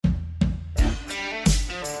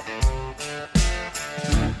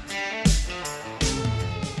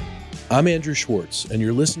I'm Andrew Schwartz, and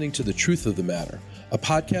you're listening to The Truth of the Matter, a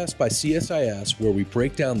podcast by CSIS where we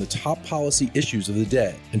break down the top policy issues of the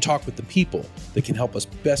day and talk with the people that can help us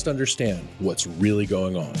best understand what's really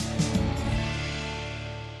going on.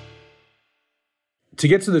 To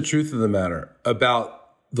get to the truth of the matter about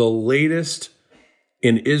the latest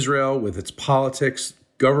in Israel with its politics,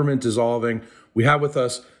 government dissolving, we have with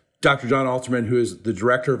us Dr. John Alterman, who is the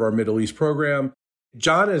director of our Middle East program.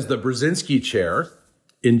 John is the Brzezinski Chair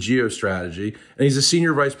in Geostrategy, and he's a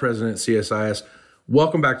senior vice president at CSIS.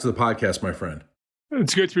 Welcome back to the podcast, my friend.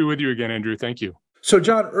 It's good to be with you again, Andrew. Thank you. So,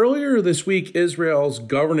 John, earlier this week, Israel's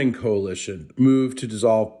governing coalition moved to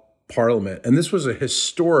dissolve parliament, and this was a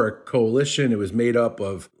historic coalition. It was made up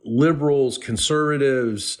of liberals,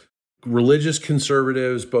 conservatives, religious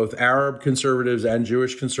conservatives, both Arab conservatives and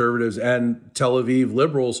Jewish conservatives, and Tel Aviv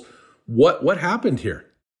liberals. What happened here?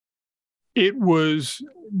 It was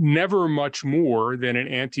never much more than an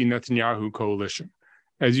anti-Netanyahu coalition.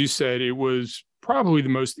 As you said, it was probably the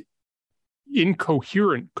most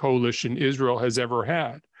incoherent coalition Israel has ever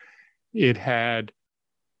had. It had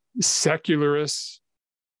secularists.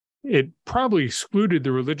 It probably excluded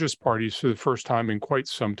the religious parties for the first time in quite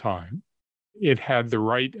some time. It had the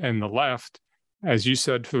right and the left. As you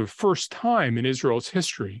said, for the first time in Israel's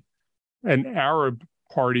history, an Arab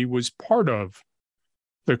party was part of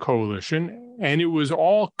the coalition, and it was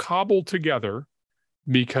all cobbled together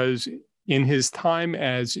because in his time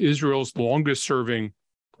as Israel's longest-serving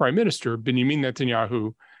prime minister, Benjamin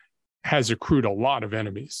Netanyahu has accrued a lot of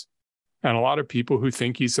enemies and a lot of people who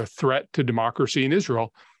think he's a threat to democracy in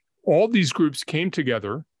Israel. All these groups came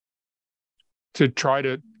together to try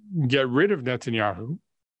to get rid of Netanyahu,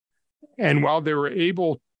 and while they were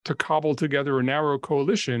able to cobble together a narrow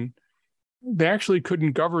coalition, they actually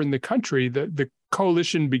couldn't govern the country. The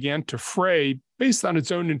coalition began to fray based on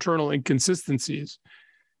its own internal inconsistencies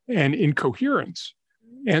and incoherence.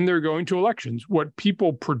 And they're going to elections. What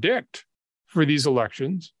people predict for these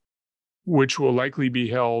elections, which will likely be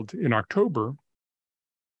held in October,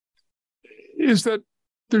 is that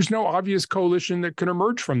there's no obvious coalition that can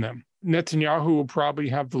emerge from them. Netanyahu will probably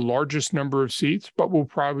have the largest number of seats, but will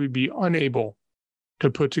probably be unable to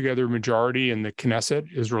put together a majority in the Knesset,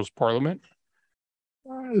 Israel's parliament.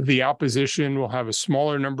 The opposition will have a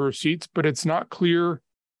smaller number of seats, but it's not clear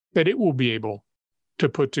that it will be able to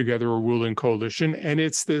put together a ruling coalition. And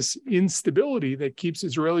it's this instability that keeps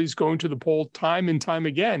Israelis going to the poll time and time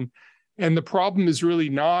again. And the problem is really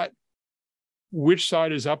not which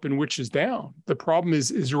side is up and which is down. The problem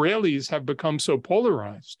is Israelis have become so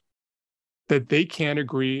polarized that they can't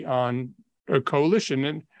agree on a coalition.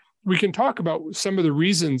 And we can talk about some of the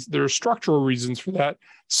reasons. There are structural reasons for that.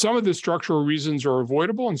 Some of the structural reasons are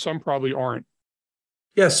avoidable and some probably aren't.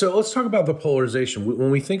 Yeah, so let's talk about the polarization.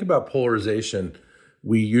 When we think about polarization,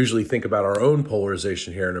 we usually think about our own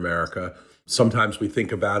polarization here in America. Sometimes we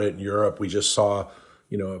think about it in Europe. We just saw,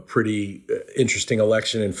 a pretty interesting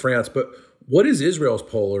election in France. But what is Israel's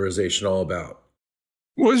polarization all about?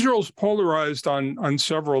 Well, Israel's polarized on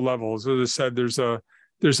several levels. As I said, there's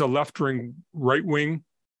a left-wing, right-wing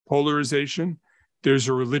polarization. There's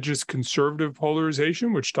a religious conservative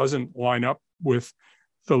polarization, which doesn't line up with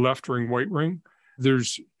the left-wing, right-wing.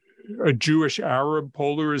 There's a Jewish Arab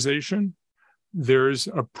polarization. There's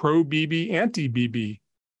a pro-Bibi, anti-Bibi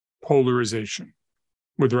polarization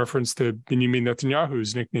with reference to Benjamin Netanyahu,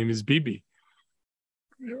 whose nickname is Bibi.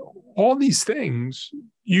 All these things,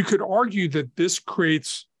 you could argue that this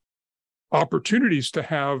creates opportunities to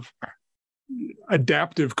have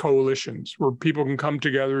adaptive coalitions where people can come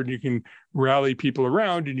together and you can rally people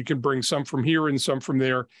around and you can bring some from here and some from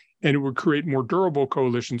there, and it would create more durable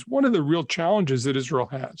coalitions. One of the real challenges that Israel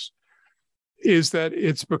has is that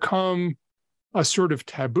it's become a sort of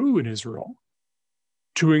taboo in Israel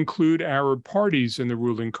to include Arab parties in the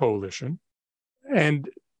ruling coalition. And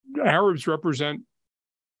Arabs represent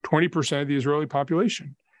 20% of the Israeli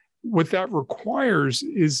population. What that requires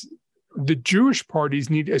is the Jewish parties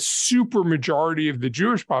need a supermajority of the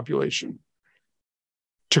Jewish population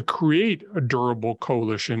to create a durable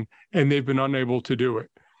coalition, and they've been unable to do it.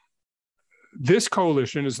 This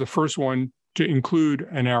coalition is the first one to include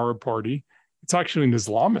an Arab party. It's actually an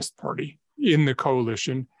Islamist party in the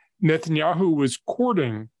coalition. Netanyahu was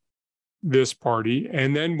courting this party,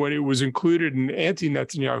 and then when it was included in an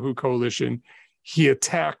anti-Netanyahu coalition, he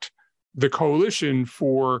attacked the coalition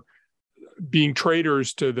for being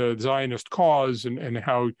traitors to the Zionist cause and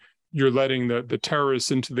how you're letting the terrorists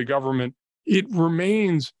into the government. It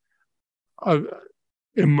remains an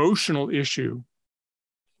emotional issue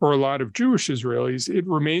for a lot of Jewish Israelis. It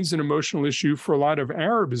remains an emotional issue for a lot of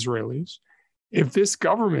Arab Israelis. If this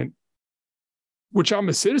government which I'm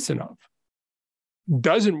a citizen of,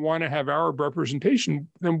 doesn't want to have Arab representation,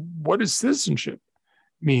 then what does citizenship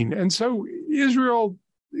mean? And so Israel,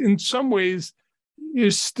 in some ways,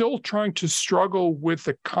 is still trying to struggle with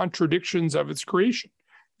the contradictions of its creation.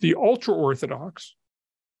 The ultra-Orthodox,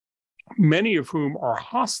 many of whom are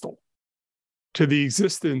hostile to the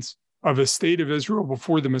existence of a state of Israel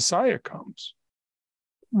before the Messiah comes,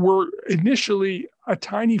 were initially a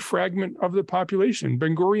tiny fragment of the population.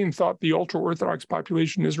 Ben-Gurion thought the ultra-Orthodox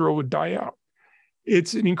population in Israel would die out.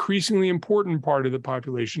 It's an increasingly important part of the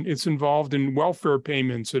population. It's involved in welfare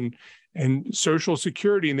payments and social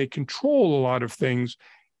security, and they control a lot of things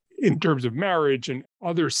in terms of marriage and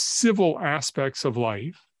other civil aspects of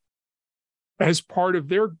life as part of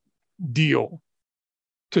their deal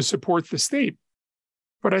to support the state.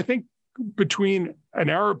 But I think between an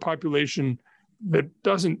Arab population that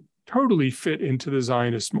doesn't totally fit into the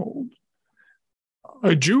Zionist mold,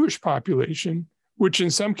 a Jewish population, which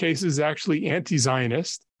in some cases is actually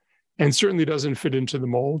anti-Zionist and certainly doesn't fit into the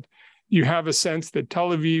mold, you have a sense that Tel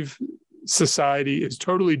Aviv society is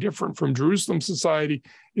totally different from Jerusalem society,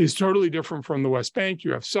 is totally different from the West Bank.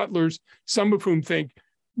 You have settlers, some of whom think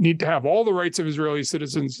need to have all the rights of Israeli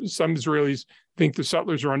citizens. Some Israelis think the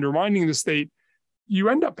settlers are undermining the state. You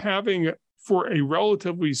end up having, for a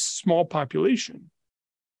relatively small population,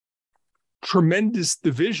 tremendous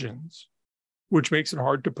divisions, which makes it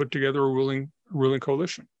hard to put together a ruling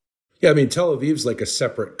coalition. Yeah, I mean, Tel Aviv's like a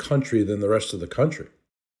separate country than the rest of the country.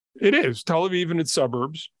 It is. Tel Aviv and its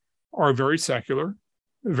suburbs are very secular,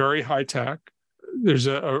 very high tech. There's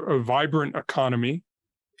a vibrant economy.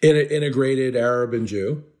 Integrated Arab and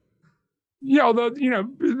Jew. Yeah, although,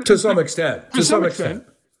 to some extent.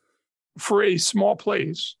 For a small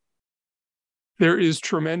place, there is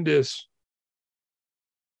tremendous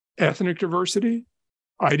ethnic diversity,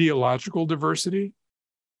 ideological diversity,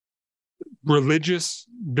 religious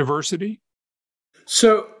diversity.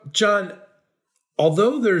 So, John,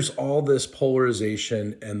 although there's all this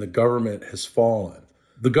polarization and the government has fallen,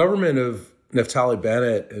 the government of Naftali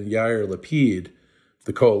Bennett and Yair Lapid,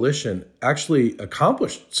 the coalition, actually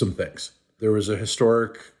accomplished some things. There was a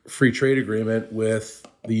historic free trade agreement with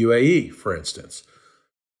the UAE, for instance.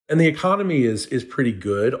 And the economy is pretty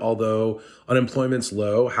good, although unemployment's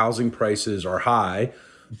low, housing prices are high,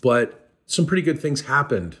 but some pretty good things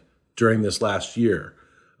happened during this last year.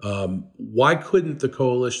 Why couldn't the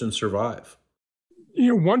coalition survive?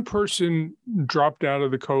 One person dropped out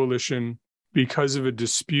of the coalition because of a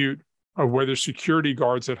dispute of whether security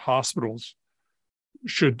guards at hospitals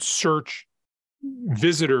should search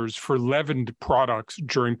visitors for leavened products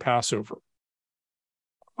during Passover.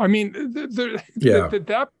 I mean,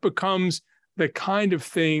 that becomes the kind of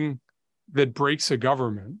thing that breaks a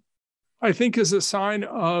government, I think, is a sign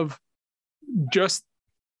of just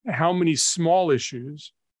how many small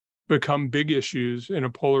issues become big issues in a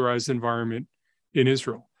polarized environment in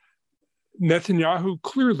Israel. Netanyahu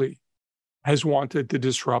clearly has wanted to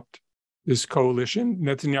disrupt this coalition.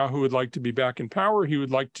 Netanyahu would like to be back in power. He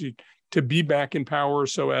would like to be back in power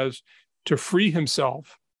so as to free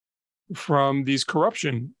himself from these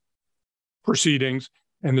corruption proceedings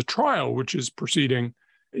and the trial, which is proceeding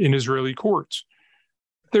in Israeli courts.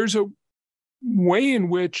 There's a way in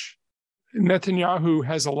which Netanyahu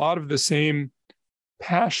has a lot of the same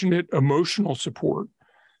passionate emotional support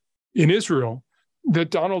in Israel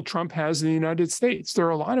that Donald Trump has in the United States. There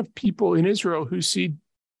are a lot of people in Israel who see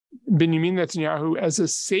Benjamin Netanyahu as a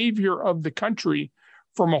savior of the country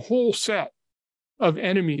from a whole set of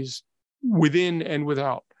enemies within and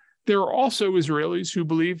without. There are also Israelis who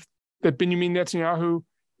believe that Benjamin Netanyahu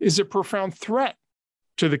is a profound threat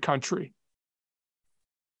to the country.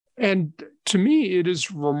 And to me, it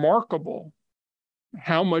is remarkable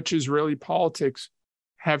how much Israeli politics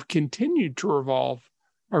have continued to revolve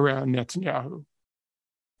around Netanyahu,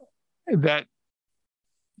 that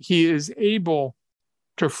he is able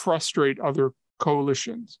to frustrate other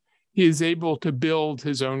coalitions. He is able to build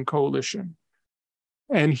his own coalition.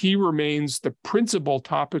 And he remains the principal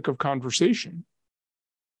topic of conversation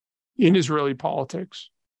in Israeli politics.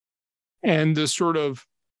 And the sort of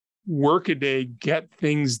workaday get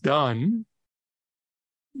things done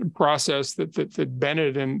process that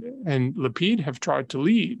Bennett and Lapid have tried to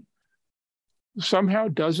lead somehow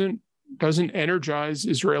doesn't energize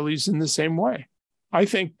Israelis in the same way. I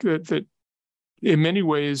think that in many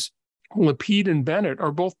ways, Lapid and Bennett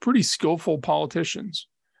are both pretty skillful politicians.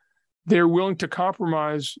 They're willing to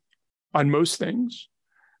compromise on most things.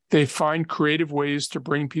 They find creative ways to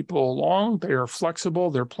bring people along. They are flexible.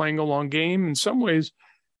 They're playing a long game. In some ways,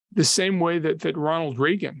 the same way that Ronald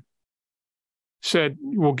Reagan said,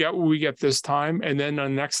 we'll get what we get this time, and then the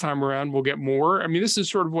next time around, we'll get more. I mean, this is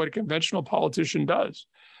sort of what a conventional politician does.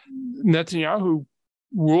 Netanyahu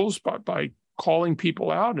rules by calling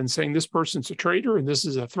people out and saying this person's a traitor and this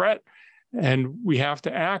is a threat, and we have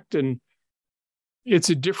to act. And it's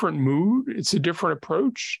a different mood. It's a different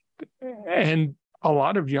approach. And a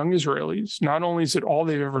lot of young Israelis, not only is it all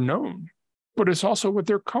they've ever known, but it's also what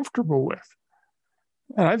they're comfortable with.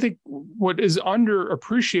 And I think what is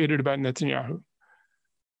underappreciated about Netanyahu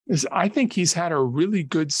is I think he's had a really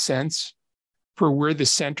good sense for where the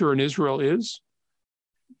center in Israel is.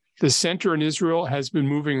 The center in Israel has been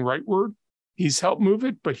moving rightward. He's helped move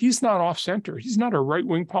it, but he's not off center. He's not a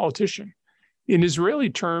right-wing politician. In Israeli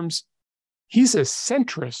terms, he's a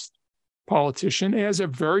centrist politician. He has a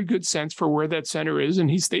very good sense for where that center is, and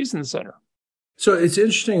he stays in the center. So it's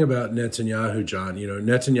interesting about Netanyahu, John.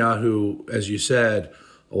 Netanyahu, as you said,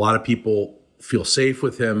 a lot of people feel safe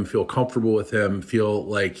with him, feel comfortable with him, feel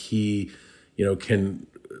like he, can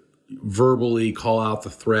verbally call out the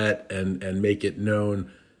threat and make it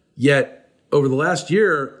known. Yet over the last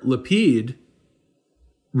year, Lapid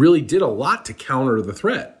really did a lot to counter the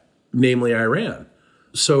threat, namely Iran.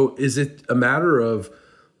 So is it a matter of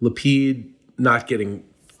Lapid not getting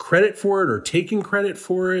credit for it or taking credit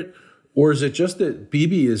for it? Or is it just that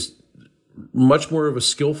Bibi is much more of a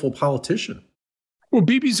skillful politician? Well,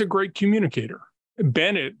 Bibi's a great communicator.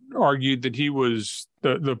 Bennett argued that he was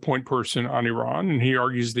the point person on Iran, and he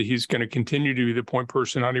argues that he's going to continue to be the point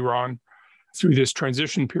person on Iran through this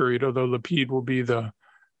transition period, although Lapid will be the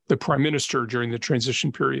prime minister during the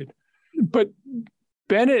transition period. But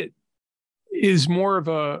Bennett is more of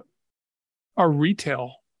a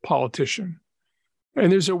retail politician. And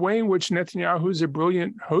there's a way in which Netanyahu is a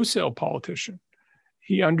brilliant wholesale politician.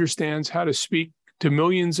 He understands how to speak to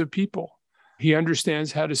millions of people. He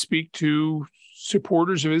understands how to speak to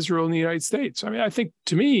supporters of Israel in the United States. I mean, I think,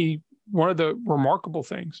 to me, one of the remarkable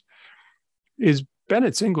things is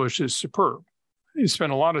Bennett's English is superb. He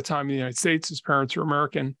spent a lot of time in the United States. His parents are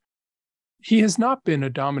American. He has not been a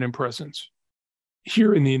dominant presence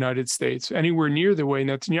here in the United States anywhere near the way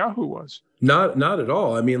Netanyahu was. Not at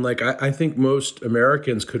all. I mean, I think most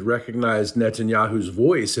Americans could recognize Netanyahu's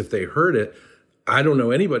voice if they heard it. I don't know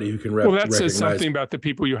anybody who can recognize. Well, that says something about the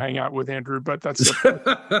people you hang out with, Andrew, but that's...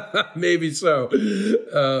 Maybe so.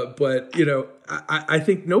 But, I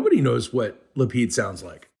think nobody knows what Lapid sounds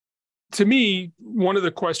like. To me, one of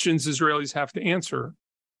the questions Israelis have to answer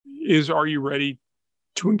is, are you ready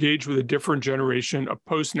to engage with a different generation, a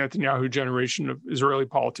post-Netanyahu generation of Israeli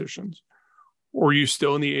politicians? Or are you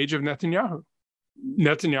still in the age of Netanyahu?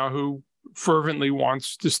 Netanyahu fervently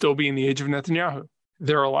wants to still be in the age of Netanyahu.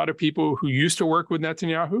 There are a lot of people who used to work with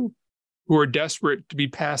Netanyahu who are desperate to be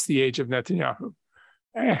past the age of Netanyahu.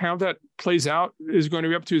 And how that plays out is going to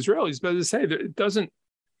be up to Israelis. But as I say,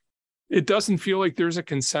 it doesn't feel like there's a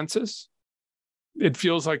consensus. It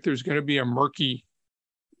feels like there's going to be a murky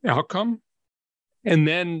outcome. And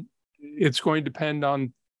then it's going to depend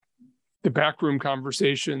on the backroom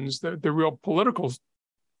conversations, the real political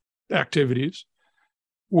activities,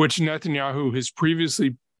 which Netanyahu has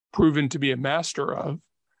previously proven to be a master of,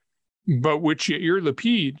 but which Yair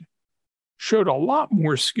Lapid showed a lot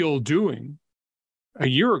more skill doing a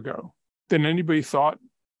year ago than anybody thought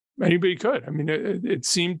anybody could. I mean, it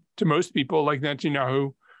seemed to most people like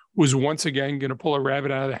Netanyahu was once again going to pull a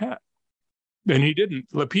rabbit out of the hat. And he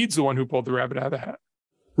didn't. Lapid's the one who pulled the rabbit out of the hat.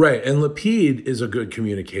 Right. And Lapid is a good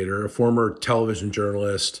communicator, a former television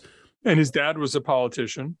journalist. And his dad was a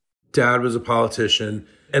politician.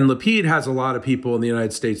 And Lapid has a lot of people in the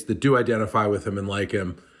United States that do identify with him and like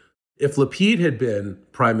him. If Lapid had been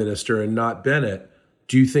prime minister and not Bennett,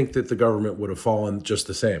 do you think that the government would have fallen just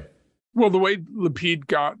the same? Well, the way Lapid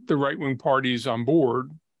got the right-wing parties on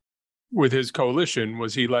board with his coalition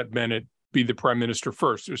was he let Bennett be the prime minister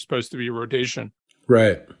first. There's supposed to be a rotation.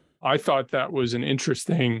 Right. I thought that was an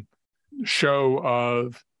interesting show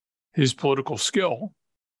of his political skill,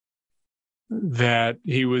 that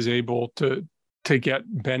he was able to get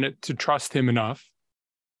Bennett to trust him enough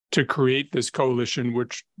to create this coalition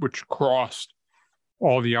which crossed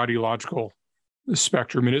all the ideological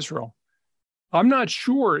spectrum in Israel. I'm not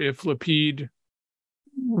sure if Lapid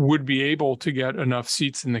would be able to get enough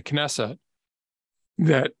seats in the Knesset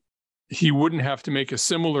that he wouldn't have to make a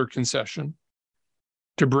similar concession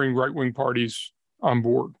to bring right-wing parties on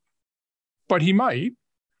board. But he might.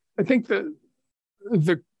 I think that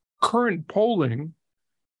the current polling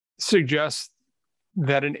suggests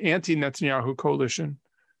that an anti-Netanyahu coalition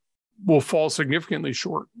will fall significantly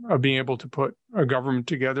short of being able to put a government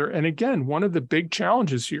together. And again, one of the big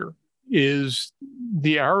challenges here is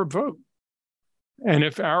the Arab vote. And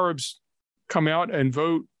if Arabs come out and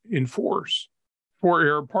vote in force for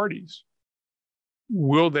Arab parties?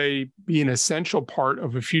 Will they be an essential part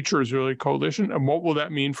of a future Israeli coalition? And what will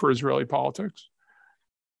that mean for Israeli politics?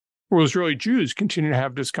 Will Israeli Jews continue to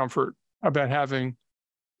have discomfort about having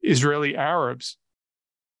Israeli Arabs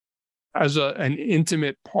as an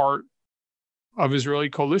intimate part of Israeli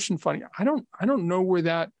coalition funding? I don't know where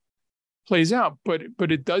that plays out,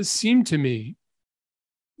 but it does seem to me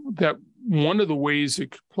that one of the ways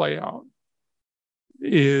it could play out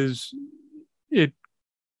is it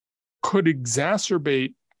could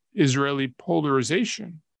exacerbate Israeli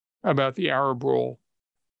polarization about the Arab role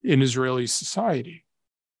in Israeli society.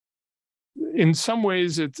 In some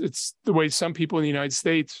ways, it's the way some people in the United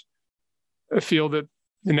States feel that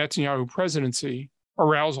the Netanyahu presidency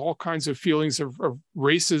aroused all kinds of feelings of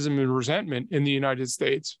racism and resentment in the United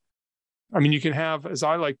States. I mean, you can have, as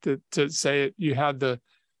I like to say it, you had the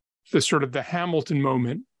sort of the Hamilton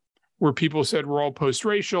moment where people said we're all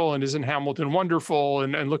post-racial and isn't Hamilton wonderful,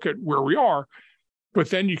 and look at where we are. But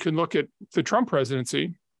then you can look at the Trump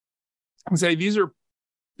presidency and say these are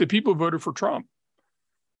the people who voted for Trump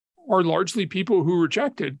are largely people who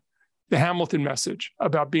rejected the Hamilton message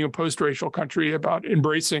about being a post-racial country, about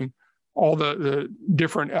embracing all the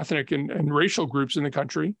different ethnic and racial groups in the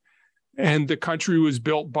country. And the country was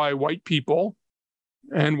built by white people,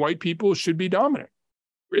 and white people should be dominant.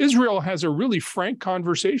 Israel has a really frank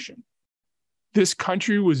conversation. This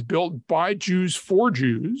country was built by Jews for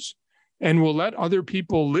Jews and will let other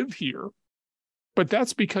people live here. But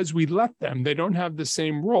that's because we let them. They don't have the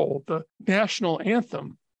same role. The national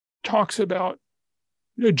anthem talks about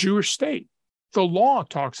a Jewish state. The law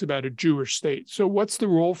talks about a Jewish state. So what's the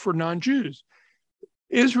role for non-Jews?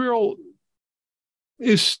 Israel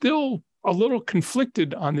is still a little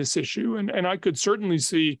conflicted on this issue, and I could certainly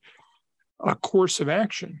see a course of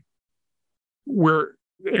action where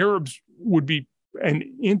Arabs would be an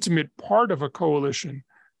intimate part of a coalition,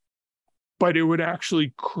 but it would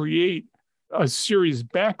actually create a serious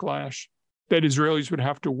backlash that Israelis would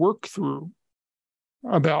have to work through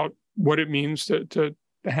about what it means to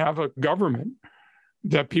have a government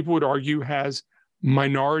that people would argue has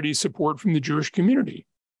minority support from the Jewish community.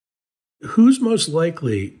 Who's most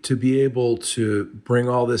likely to be able to bring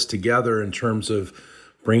all this together in terms of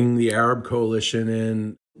bringing the Arab coalition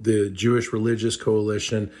in, the Jewish religious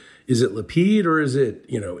coalition? Is it Lapid, or is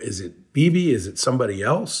it Bibi? Is it somebody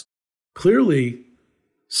else? Clearly,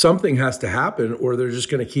 something has to happen, or they're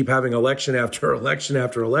just going to keep having election after election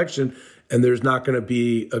after election, and there's not going to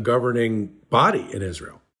be a governing body in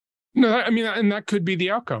Israel. No, I mean, and that could be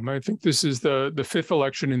the outcome. I think this is the fifth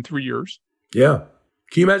election in 3 years. Yeah.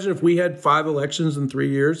 Can you imagine if we had 5 elections in 3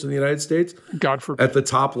 years in the United States? God forbid. At the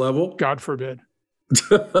top level? God forbid.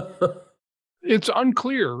 It's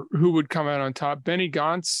unclear who would come out on top. Benny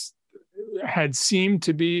Gantz had seemed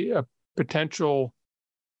to be a potential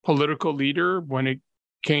political leader when it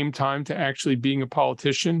came time to actually being a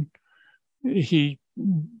politician. He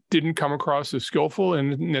didn't come across as skillful,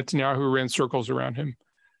 and Netanyahu ran circles around him.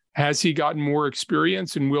 Has he gotten more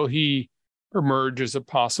experience, and will he emerge as a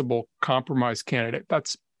possible compromise candidate?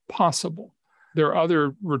 That's possible. There are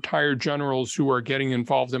other retired generals who are getting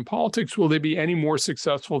involved in politics. Will they be any more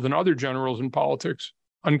successful than other generals in politics?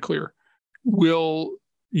 Unclear. Will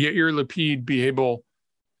Yair Lapid be able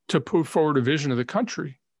to put forward a vision of the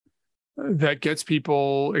country that gets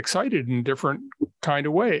people excited in a different kind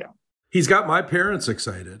of way? He's got my parents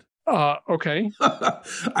excited. Okay.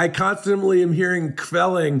 I constantly am hearing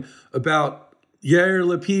quelling about Yair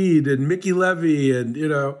Lapid and Mickey Levy, and,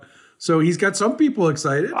 so he's got some people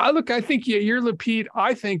excited. I think Yair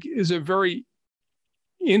Lapid, is a very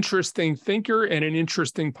interesting thinker and an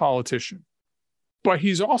interesting politician. But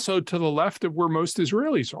he's also to the left of where most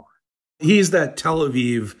Israelis are. He's that Tel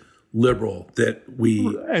Aviv liberal that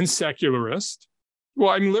we... And secularist. Well,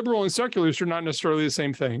 I mean, liberal and secularist are not necessarily the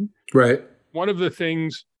same thing. Right. One of the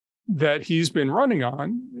things that he's been running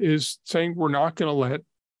on is saying we're not going to let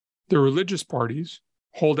the religious parties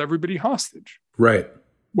hold everybody hostage. Right.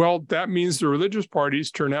 Well, that means the religious parties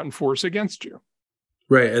turn out in force against you.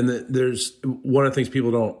 Right. And there's one of the things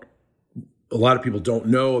a lot of people don't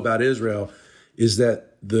know about Israel is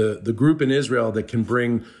that the group in Israel that can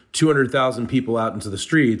bring 200,000 people out into the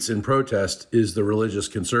streets in protest is the religious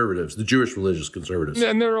conservatives, the Jewish religious conservatives.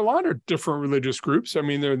 And there are a lot of different religious groups. I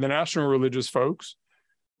mean, they're the national religious folks,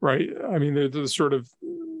 right? I mean, they're the sort of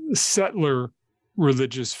settler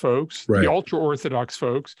religious folks, right. The ultra-Orthodox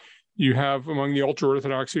folks. You have, among the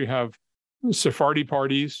ultra-Orthodox, you have Sephardi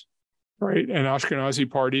parties, right, and Ashkenazi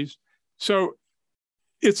parties. So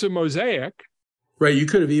it's a mosaic. Right. You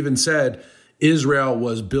could have even said Israel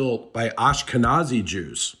was built by Ashkenazi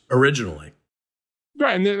Jews originally.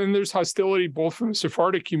 Right, and there's hostility both from the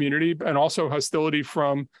Sephardic community and also hostility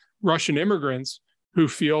from Russian immigrants who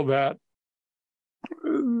feel that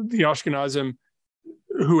the Ashkenazim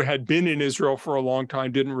who had been in Israel for a long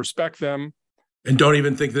time didn't respect them. And don't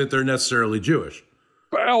even think that they're necessarily Jewish.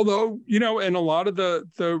 But although, and a lot of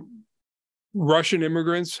the Russian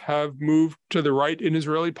immigrants have moved to the right in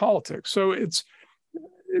Israeli politics. So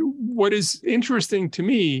what is interesting to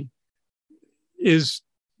me is,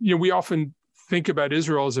 we often think about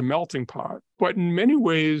Israel as a melting pot, but in many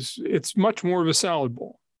ways, it's much more of a salad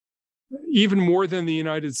bowl, even more than the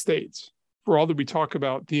United States. For all that we talk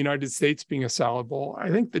about the United States being a salad bowl, I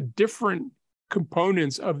think the different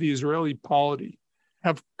components of the Israeli polity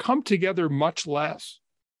have come together much less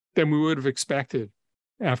than we would have expected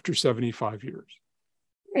after 75 years.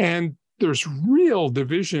 And there's real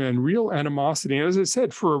division and real animosity. And as I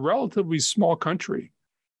said, for a relatively small country,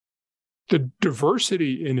 the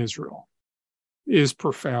diversity in Israel is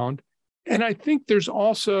profound. And I think there's a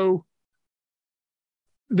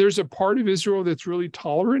part of Israel that's really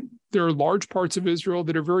tolerant. There are large parts of Israel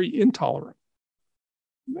that are very intolerant.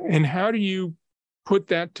 And how do you put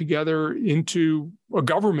that together into a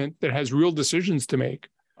government that has real decisions to make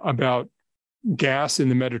about gas in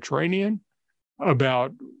the Mediterranean,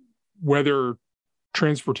 about whether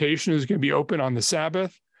transportation is going to be open on the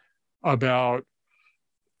Sabbath, about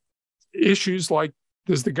issues like,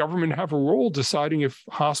 does the government have a role deciding if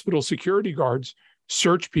hospital security guards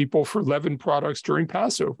search people for leavened products during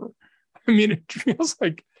Passover? I mean, it feels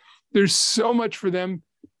like there's so much for them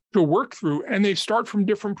to work through, and they start from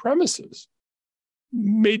different premises,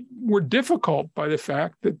 made more difficult by the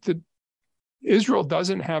fact that Israel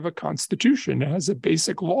doesn't have a constitution. It has a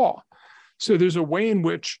basic law. So there's a way in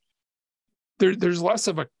which there's less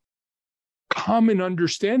of a common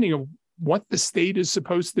understanding of what the state is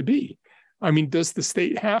supposed to be. I mean, does the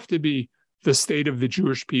state have to be the state of the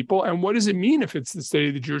Jewish people? And what does it mean if it's the state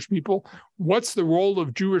of the Jewish people? What's the role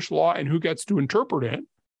of Jewish law and who gets to interpret it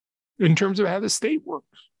in terms of how the state works?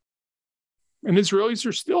 And Israelis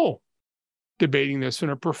are still debating this in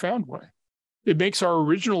a profound way. It makes our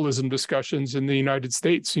originalism discussions in the United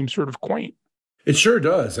States seem sort of quaint. It sure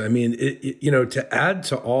does. I mean, to add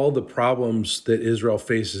to all the problems that Israel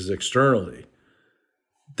faces externally,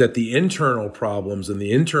 that the internal problems and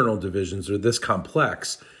the internal divisions are this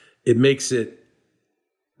complex, it makes it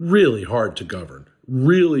really hard to govern,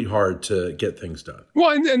 really hard to get things done.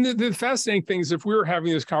 Well, and the fascinating thing is, if we were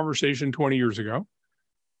having this conversation 20 years ago,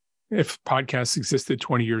 if podcasts existed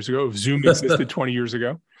 20 years ago, if Zoom existed 20 years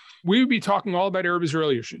ago, we would be talking all about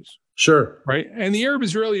Arab-Israeli issues. Sure. Right? And the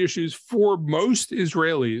Arab-Israeli issues for most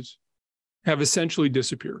Israelis have essentially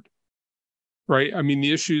disappeared. Right? I mean,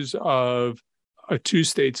 the issues of a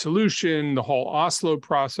two-state solution, the whole Oslo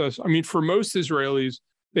process. I mean, for most Israelis,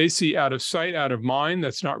 they see out of sight, out of mind.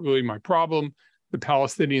 That's not really my problem. The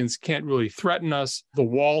Palestinians can't really threaten us. The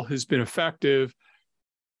wall has been effective.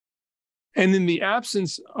 And in the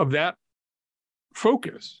absence of that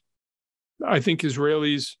focus, I think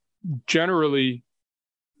Israelis generally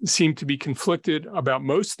seem to be conflicted about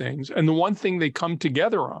most things. And the one thing they come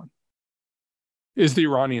together on is the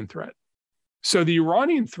Iranian threat. So the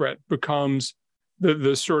Iranian threat becomes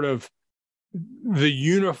the sort of the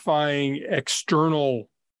unifying external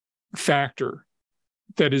factor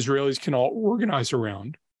that Israelis can all organize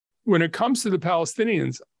around. When it comes to the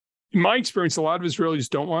Palestinians, in my experience, a lot of Israelis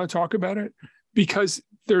don't want to talk about it because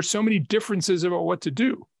there's so many differences about what to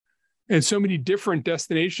do and so many different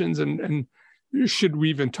destinations. And should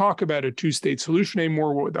we even talk about a two-state solution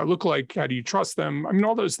anymore? What would that look like? How do you trust them? I mean,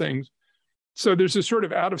 all those things. So there's a sort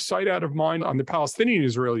of out of sight, out of mind on the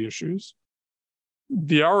Palestinian-Israeli issues.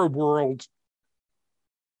 The Arab world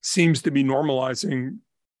seems to be normalizing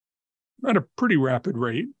at a pretty rapid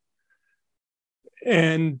rate.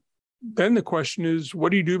 And then the question is,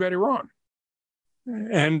 what do you do about Iran?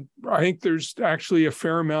 And I think there's actually a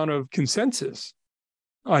fair amount of consensus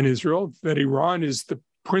on Israel that Iran is the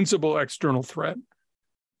principal external threat.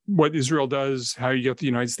 What Israel does, how you get the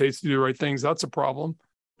United States to do the right things, that's a problem.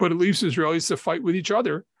 But it leaves Israelis to fight with each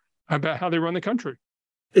other about how they run the country.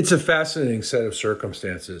 It's a fascinating set of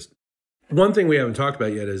circumstances. One thing we haven't talked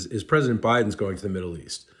about yet is President Biden's going to the Middle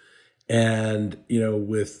East. And,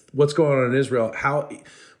 with what's going on in Israel, how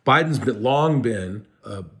Biden's long been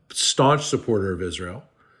a staunch supporter of Israel.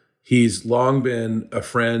 He's long been a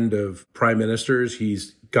friend of prime ministers.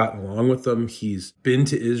 He's gotten along with them. He's been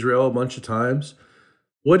to Israel a bunch of times.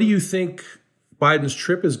 What do you think Biden's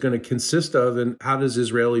trip is going to consist of, and how does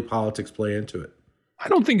Israeli politics play into it? I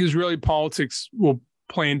don't think Israeli politics will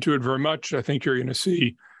play into it very much. I think you're going to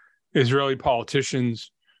see Israeli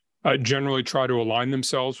politicians generally try to align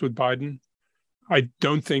themselves with Biden. I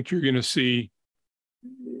don't think you're going to see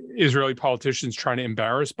Israeli politicians trying to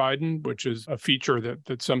embarrass Biden, which is a feature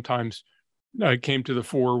that sometimes came to the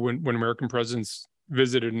fore when American presidents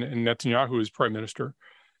visited and Netanyahu was prime minister.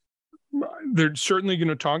 They're certainly going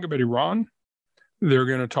to talk about Iran. They're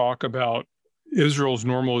going to talk about Israel's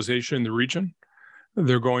normalization in the region.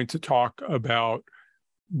 They're going to talk about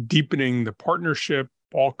deepening the partnership,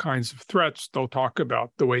 all kinds of threats. They'll talk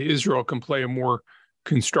about the way Israel can play a more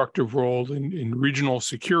constructive role in regional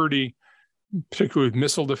security, particularly with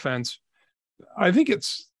missile defense. I think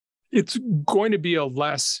it's going to be a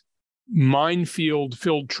less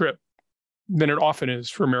minefield-filled trip than it often is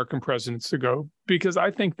for American presidents to go, because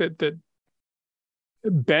I think that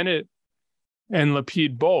Bennett and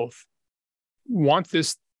Lapid both want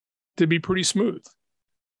this to be pretty smooth.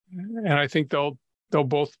 And I think they'll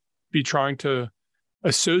both be trying to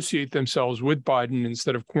associate themselves with Biden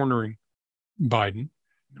instead of cornering Biden.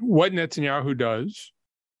 What Netanyahu does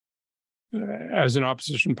as an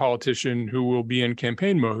opposition politician who will be in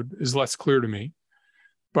campaign mode is less clear to me.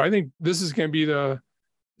 But I think this is going to be the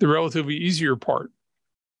relatively easier part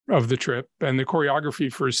of the trip, and the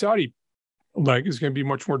choreography for a Saudi leg is going to be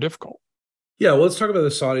much more difficult. Yeah, well, let's talk about the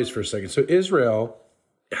Saudis for a second. So Israel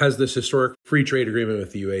has this historic free trade agreement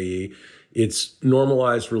with the UAE. It's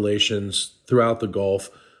normalized relations throughout the Gulf,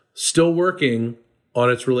 still working on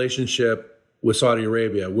its relationship with Saudi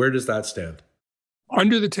Arabia. Where does that stand?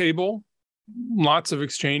 Under the table, lots of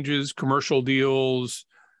exchanges, commercial deals,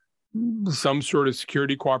 some sort of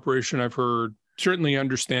security cooperation I've heard, certainly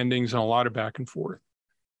understandings and a lot of back and forth.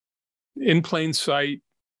 In plain sight,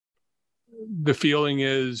 the feeling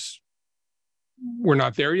is we're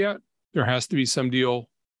not there yet. There has to be some deal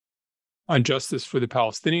on justice for the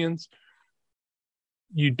Palestinians.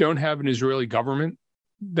 You don't have an Israeli government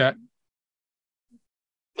that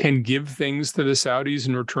can give things to the Saudis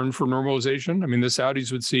in return for normalization. I mean, the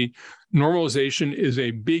Saudis would see normalization is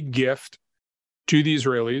a big gift to the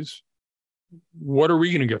Israelis. What are we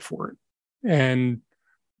going to get for it? And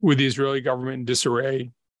with the Israeli government in disarray,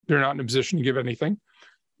 they're not in a position to give anything.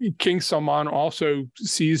 King Salman also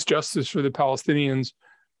sees justice for the Palestinians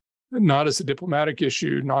not as a diplomatic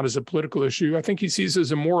issue, not as a political issue. I think he sees it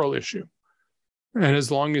as a moral issue. And as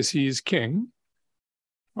long as he's king,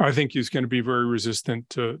 I think he's going to be very resistant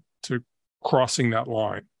to crossing that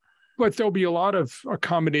line. But there'll be a lot of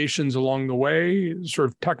accommodations along the way, sort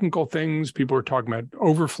of technical things. People are talking about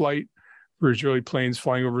overflight for Israeli planes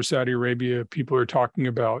flying over Saudi Arabia. People are talking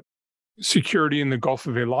about security in the Gulf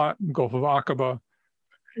of Eilat, Gulf of Aqaba,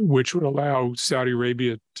 which would allow Saudi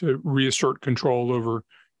Arabia to reassert control over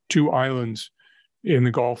two islands in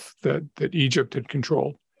the Gulf that Egypt had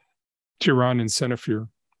controlled, Tiran and Senefir.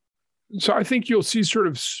 So I think you'll see sort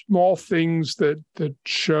of small things that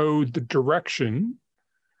show the direction,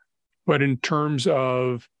 but in terms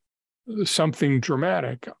of something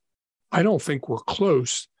dramatic, I don't think we're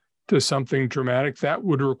close to something dramatic. That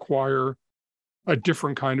would require a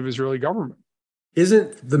different kind of Israeli government.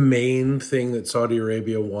 Isn't the main thing that Saudi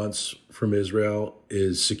Arabia wants from Israel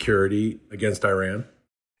is security against Iran?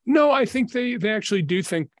 No, I think they actually do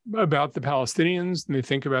think about the Palestinians, and they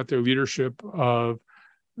think about their leadership of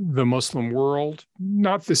the Muslim world,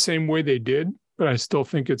 not the same way they did, but I still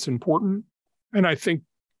think it's important. And I think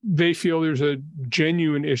they feel there's a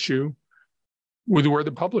genuine issue with where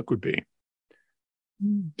the public would be.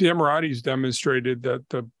 The Emiratis demonstrated that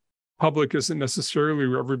the public isn't necessarily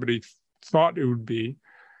where everybody thought it would be,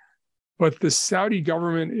 but the Saudi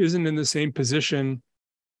government isn't in the same position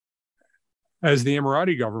as the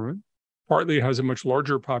Emirati government. Partly it has a much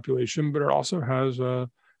larger population, but it also has a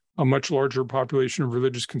much larger population of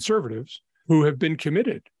religious conservatives who have been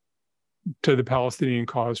committed to the Palestinian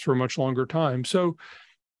cause for a much longer time. So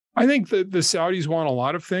I think that the Saudis want a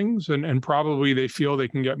lot of things, and probably they feel they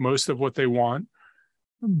can get most of what they want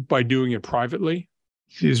by doing it privately.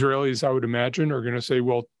 The Israelis, I would imagine, are going to say,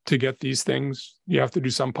 well, to get these things, you have to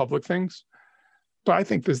do some public things. But I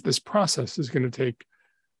think this process is going to take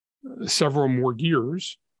several more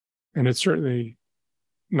years, and it's certainly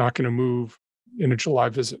not going to move in a July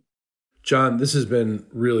visit. John, this has been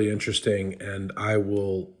really interesting, and I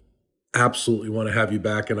will absolutely want to have you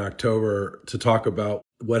back in October to talk about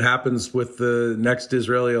what happens with the next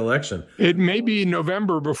Israeli election. It may be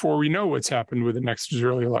November before we know what's happened with the next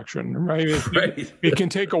Israeli election, right? It can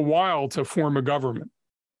take a while to form a government.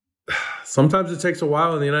 Sometimes it takes a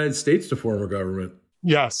while in the United States to form a government.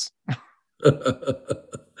 Yes.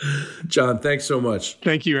 John, thanks so much.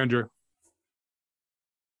 Thank you, Andrew.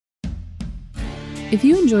 If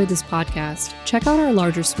you enjoyed this podcast, check out our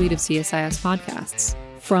larger suite of CSIS podcasts.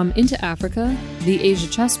 From Into Africa, The Asia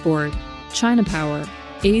Chessboard, China Power,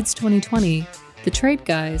 AIDS 2020, The Trade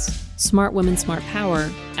Guys, Smart Women, Smart Power,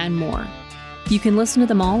 and more. You can listen to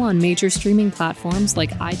them all on major streaming platforms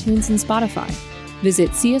like iTunes and Spotify.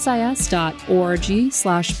 Visit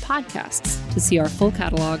csis.org/podcasts to see our full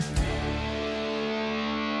catalog